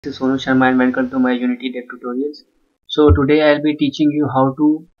This is Sonu Sharma and welcome to my Unity Dev tutorials. So today I'll be teaching you how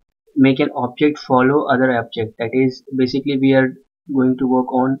to make an object follow other object. That is, basically we are going to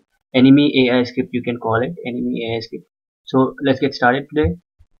work on enemy AI script, you can call it enemy AI script. So let's get started today.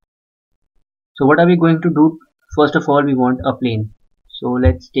 So what are we going to do? First of all, we want a plane. So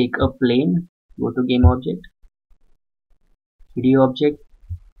let's take a plane, go to game object, video object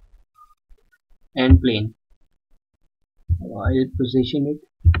and plane. I'll position it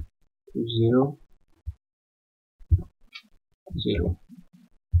to 0, 0.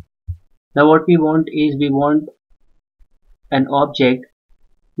 Now what we want is we want an object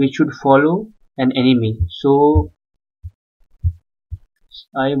which should follow an enemy. So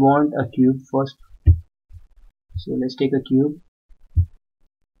I want a cube first. So let's take a cube.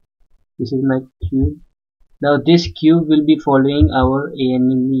 This is my cube. Now this cube will be following our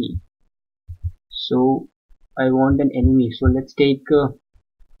enemy. So I want an enemy. So let's take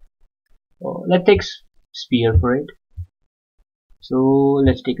sphere for it. So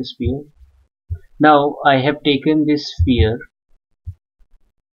let's take a sphere. Now I have taken this sphere.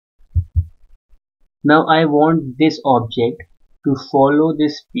 Now I want this object to follow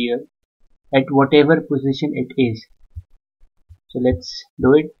this sphere at whatever position it is. So let's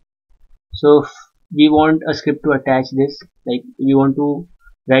do it. So we want a script to attach this, like we want to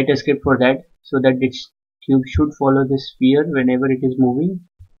write a script for that, so that this cube should follow this sphere whenever it is moving.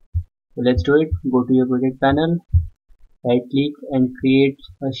 So let's do it. Go to your project panel, right click and create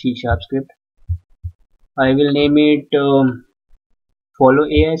a C# script. I will name it follow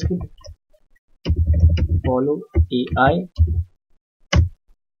AI script. Follow AI.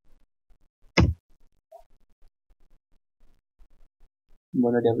 I'm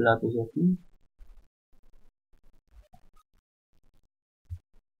gonna develop is open.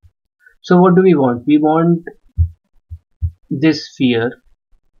 So what do we want? We want this sphere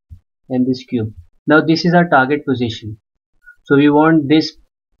and this cube. Now this is our target position. So we want this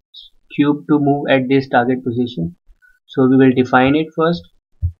cube to move at this target position. So we will define it first.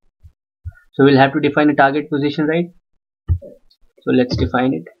 So we'll have to define a target position, right? So let's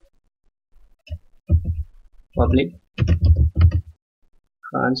define it. Public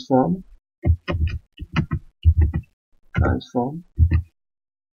transform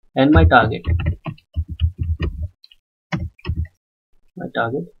and my target.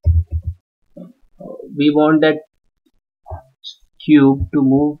 We want that cube to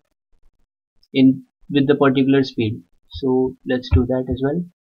move in with the particular speed. So let's do that as well.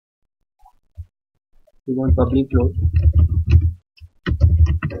 We want public float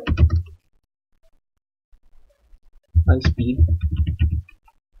by speed,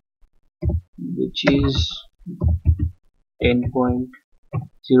 which is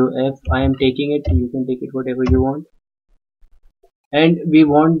 10.0f. I am taking it, you can take it whatever you want. And we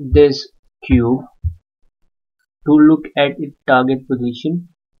want this cube to look at its target position.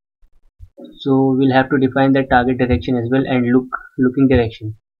 So we'll have to define that target direction as well and looking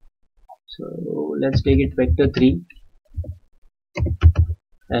direction. So let's take it vector 3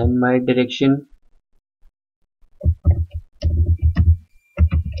 and my direction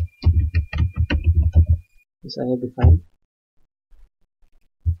this I have defined.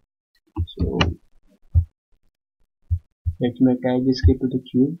 So let me attach this script to the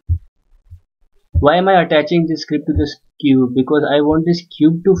cube. Why am I attaching this script to this cube? Because I want this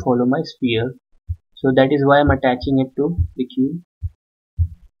cube to follow my sphere. So that is why I'm attaching it to the cube.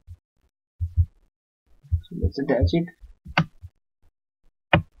 So let's attach it.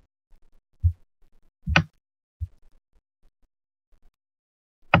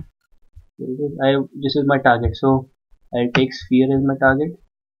 This is my target. So I'll take sphere as my target.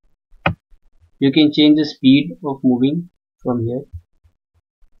 You can change the speed of moving from here.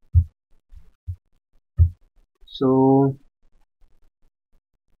 So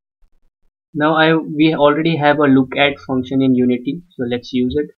now we already have a look at function in Unity, so let's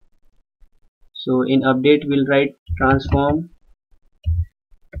use it. So in update we'll write transform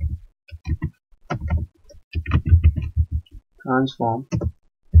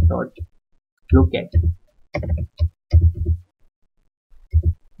dot look at.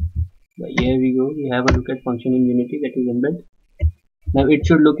 Here we go, we have a look at function in Unity, that is embed. Now it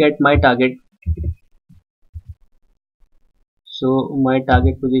should look at my target. So my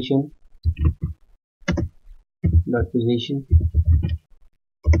target position dot position.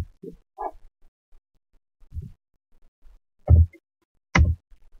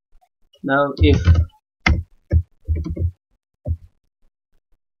 Now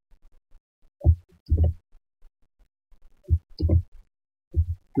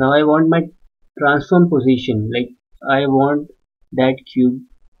now I want my transform position, like I want that cube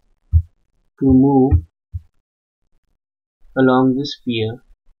to move along the sphere.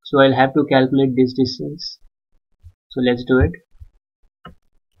 So I'll have to calculate this distance. So let's do it.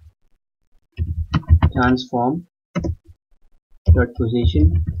 Transform dot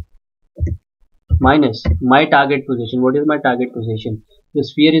position minus my target position. What is my target position? The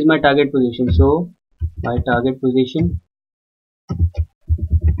sphere is my target position. So my target position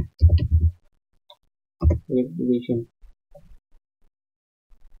is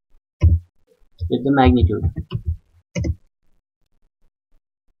the magnitude.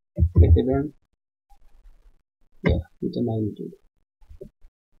 Get the bend? Yeah, it's a magnitude.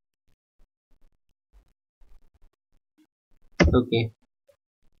 Okay.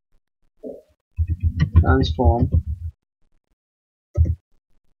 Transform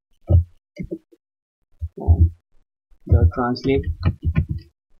dot translate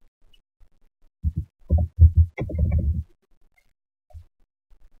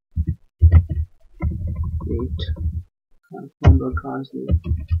wait transform dot translate,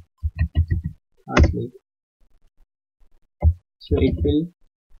 so it will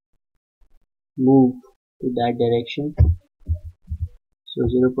move to that direction. So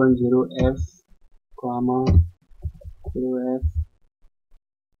 0.0 f comma 0 f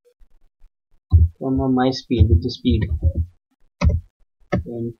comma my speed with the speed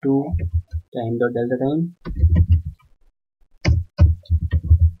and 2 time dot delta time.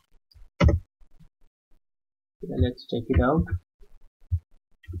 Let's check it out.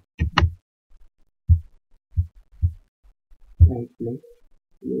 Right click.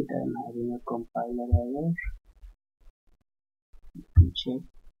 Wait, I'm having a compiler error. Check.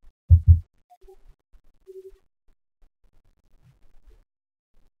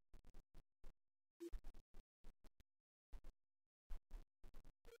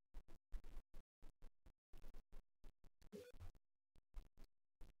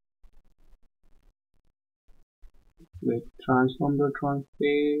 Wait, transform the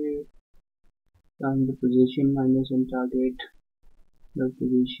transfer and the position minus and target the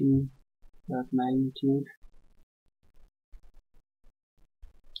position dot magnitude.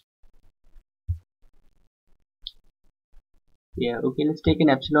 Yeah, okay, let's take an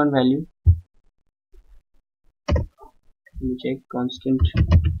epsilon value. Let me check constant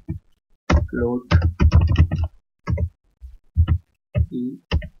float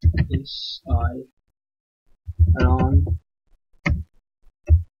ESI around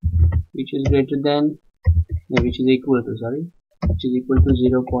which is greater than which is equal to 0.01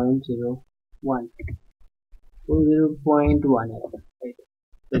 or 0.1 right.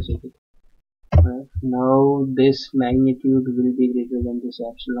 Let's check it. Now this magnitude will be greater than this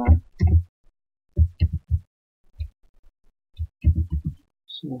epsilon.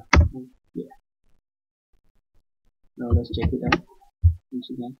 So yeah, now let's check it out once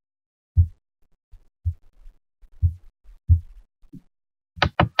again.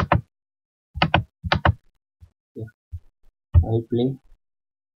 Yeah, I'll play.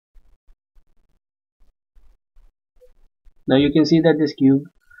 Now you can see that this cube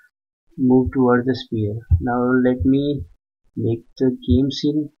moved towards the sphere. Now let me make the game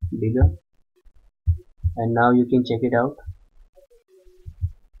scene bigger, and now you can check it out.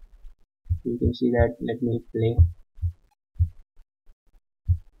 You can see that. Let me play.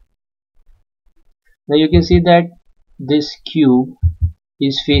 Now you can see that this cube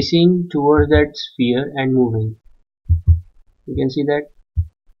is facing towards that sphere and moving. You can see that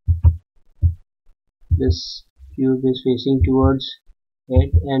this cube is facing towards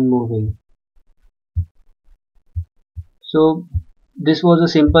it and moving. So this was a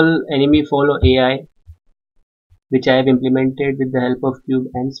simple enemy follow AI which I have implemented with the help of cube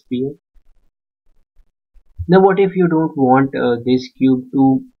and sphere. Now what if you don't want this cube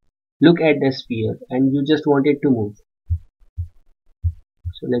to look at the sphere and you just want it to move?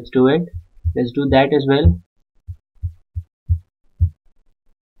 So let's do it. Let's do that as well.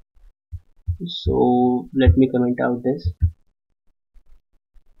 So let me comment out this.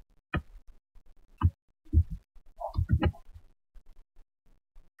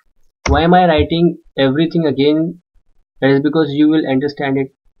 Why am I writing everything again? That is because you will understand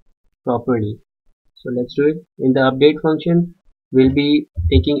it properly. So let's do it. In the update function, we'll be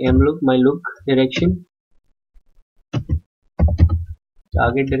taking my look direction,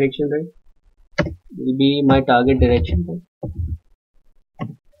 target direction, right? Will be my target direction, right?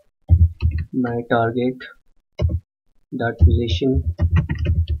 My target dot position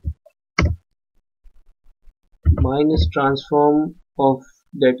minus transform of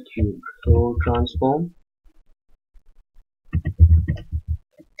that cube. So transform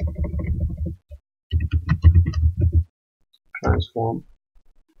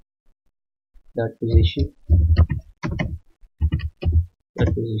dot position, dot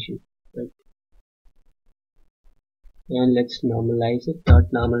position, right? And let's normalize it. Dot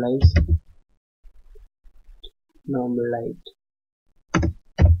normalize, normalized.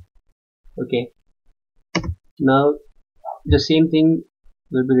 Okay. Now the same thing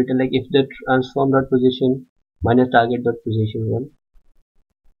will be written like if the transform dot position minus target dot position 1.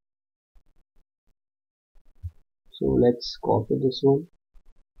 So let's copy this one,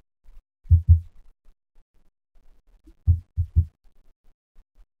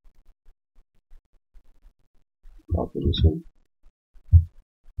 copy this one,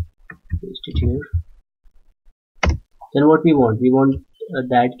 paste it here. Then what we want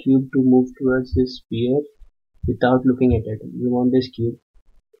that cube to move towards this sphere without looking at it. We want this cube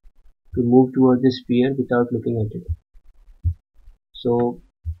to move towards the sphere without looking at it. So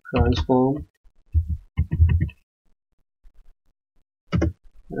transform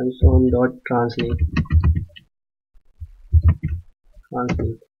dot translate,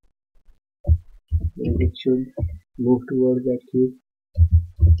 and it should move towards that cube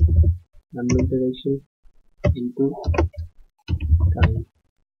number direction into time,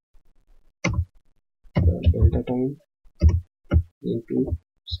 delta time into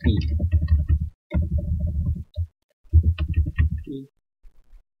speed.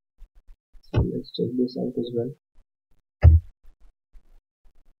 So let's check this out as well.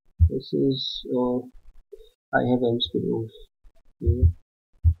 This is I have M speed. Okay.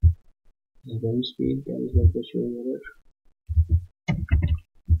 I have M speed. That is like the showing error.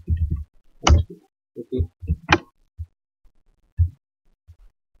 M speed. Okay.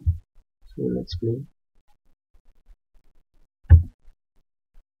 So let's play.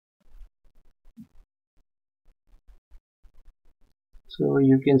 So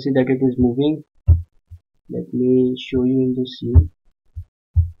you can see that it is moving. Let me show you in the scene.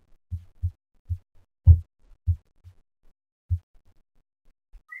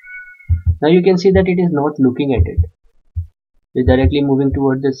 Now you can see that it is not looking at it. It is directly moving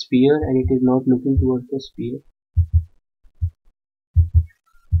towards the sphere and it is not looking towards the sphere.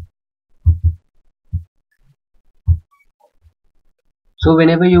 So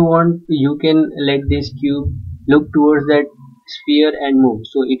whenever you want, you can let this cube look towards that sphere and move.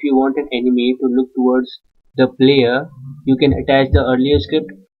 So if you want an enemy to look towards the player, you can attach the earlier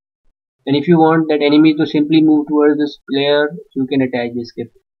script. And if you want that enemy to simply move towards this player, you can attach this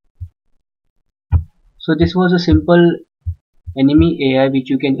script. So this was a simple enemy AI which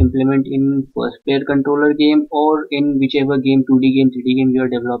you can implement in first player controller game or in whichever game, 2D game, 3D game you are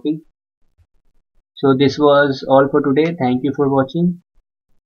developing. So this was all for today. Thank you for watching.